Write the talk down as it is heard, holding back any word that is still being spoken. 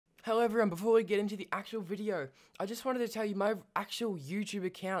Hello everyone, before we get into the actual video, I just wanted to tell you my actual YouTube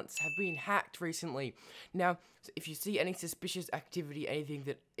accounts have been hacked recently. Now, if you see any suspicious activity, anything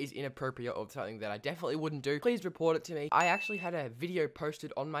that is inappropriate or something that I definitely wouldn't do, please report it to me. I actually had a video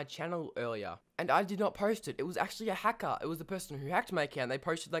posted on my channel earlier, and I did not post it. It was actually a hacker. It was the person who hacked my account. They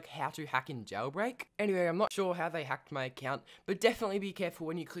posted like how to hack in Jailbreak. Anyway, I'm not sure how they hacked my account, but definitely be careful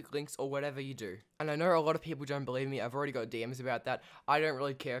when you click links or whatever you do. And I know a lot of people don't believe me. I've already got DMs about that. I don't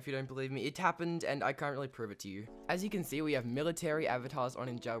really care if you don't believe me. It happened and I can't really prove it to you. As you can see, we have military avatars on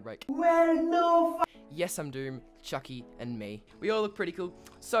in Jailbreak. Well, no. Yes, I'm Doom, Chucky, and me. We all look pretty cool.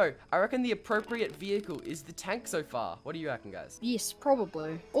 So, I reckon the appropriate vehicle is the tank so far. What do you reckon, guys? Yes,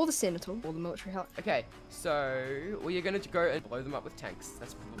 probably. Or the senator, or the military help. Okay, so we are going to go and blow them up with tanks.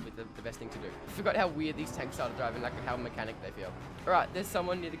 That's probably the best thing to do. I forgot how weird these tanks are to drive and like how mechanic they feel. Alright, there's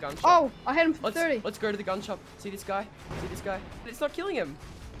someone near the gun shop. Oh, I hit him for 30. Let's go to the gun shop. See this guy? See this guy? It's not killing him.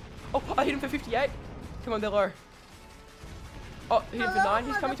 Oh, I hit him for 58. Come on, they're low. Oh, hit him for 9.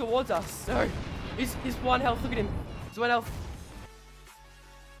 He's coming towards us. No. He's 1 health. Look at him. He's 1 health.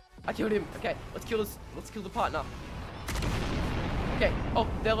 I killed him. Okay, let's kill the partner. Okay. Oh,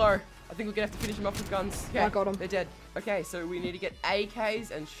 they're low. I think we're gonna have to finish them off with guns. Okay, I got them. They're dead. Okay, so we need to get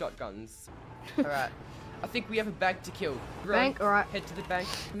AKs and shotguns. All right. I think we have a bag to kill. Bank. All right. Head to the bank.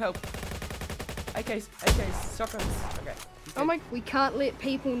 Some help. AKs, shotguns. Okay. Oh my! We can't let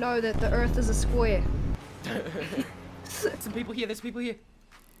people know that the Earth is a square. Some people here. There's people here.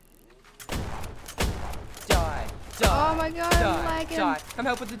 Die. Oh my god, I'm lagging. Die. Come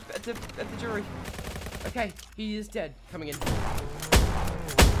help at the jury. Okay, he is dead. Coming in.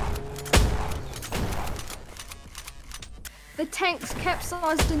 The tank's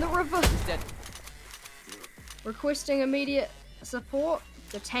capsized in the river. He's dead. Requesting immediate support.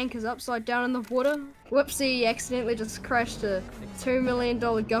 The tank is upside down in the water. Whoopsie, accidentally just crashed a $2 million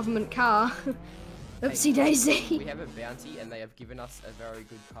government car. Oopsie daisy. We have a bounty and they have given us a very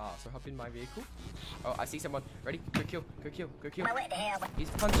good car. So hop in my vehicle. Oh, I see someone. Ready? Go kill. Go kill. Go kill. He's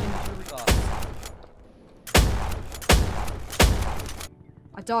punching through the glass.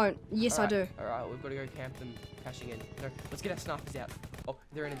 I don't. Yes, All right. I do. Alright, we've got to go camp them cashing in. No, let's get our snipers out. Oh,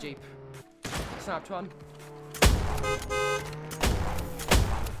 they're in a jeep. Sniped one.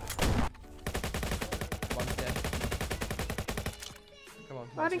 One's dead. Come on.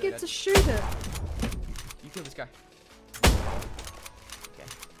 I didn't get to shoot it. You kill this guy. Okay.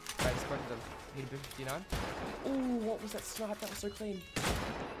 Right, it's both of them. Hit a 59. Ooh, what was that snipe? That was so clean.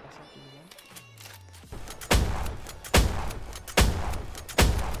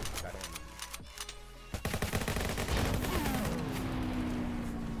 Got him.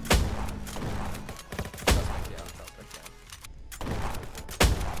 Suspect down.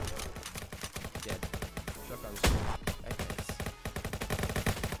 Dead. Shotguns. AKs.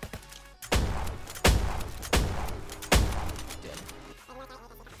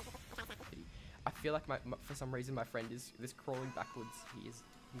 I feel like for some reason my friend is crawling backwards. He's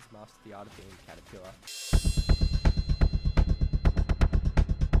mastered the art of being a caterpillar.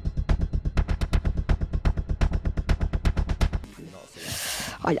 You did not see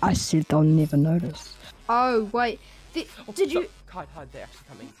that. I said they'll never notice. Oh wait, did you? Hide! They're actually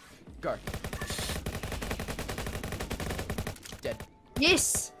coming. Go. Dead.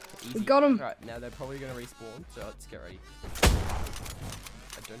 Yes, Easy. we got him. Alright, now they're probably gonna respawn, so let's get ready.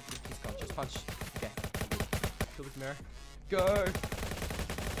 I don't think he's conscious. Punch. Okay. Kill the mirror. Go!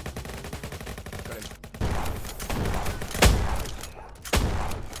 Got him.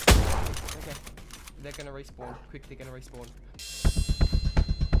 Okay. They're gonna respawn. Quick, they're gonna respawn.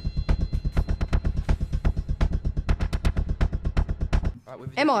 Alright,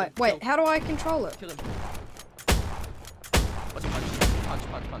 Am I? Wait, how do I control it? Kill him. Let's punch.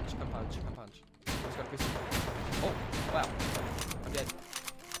 Come punch. Let's go pistol. Oh, wow. I'm dead.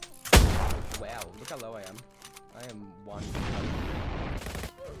 Wow, look how low I am. I am 1.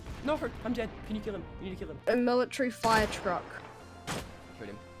 No, I'm dead. Can you kill him? You need to kill him. A military fire truck. Killed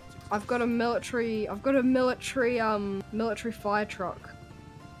him. I've got a military fire truck.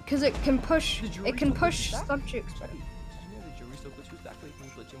 Cause it can push subjects. Did you know the jury still glitches back where you can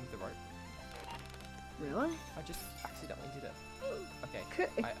glitch in with the rope? Really? I just accidentally did it. Okay, Okay.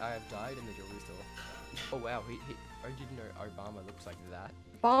 I have died and the jury's still. Oh wow, I didn't know Obama looks like that.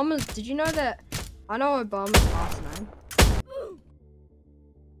 Obama, did you know that? I know Obama's last name.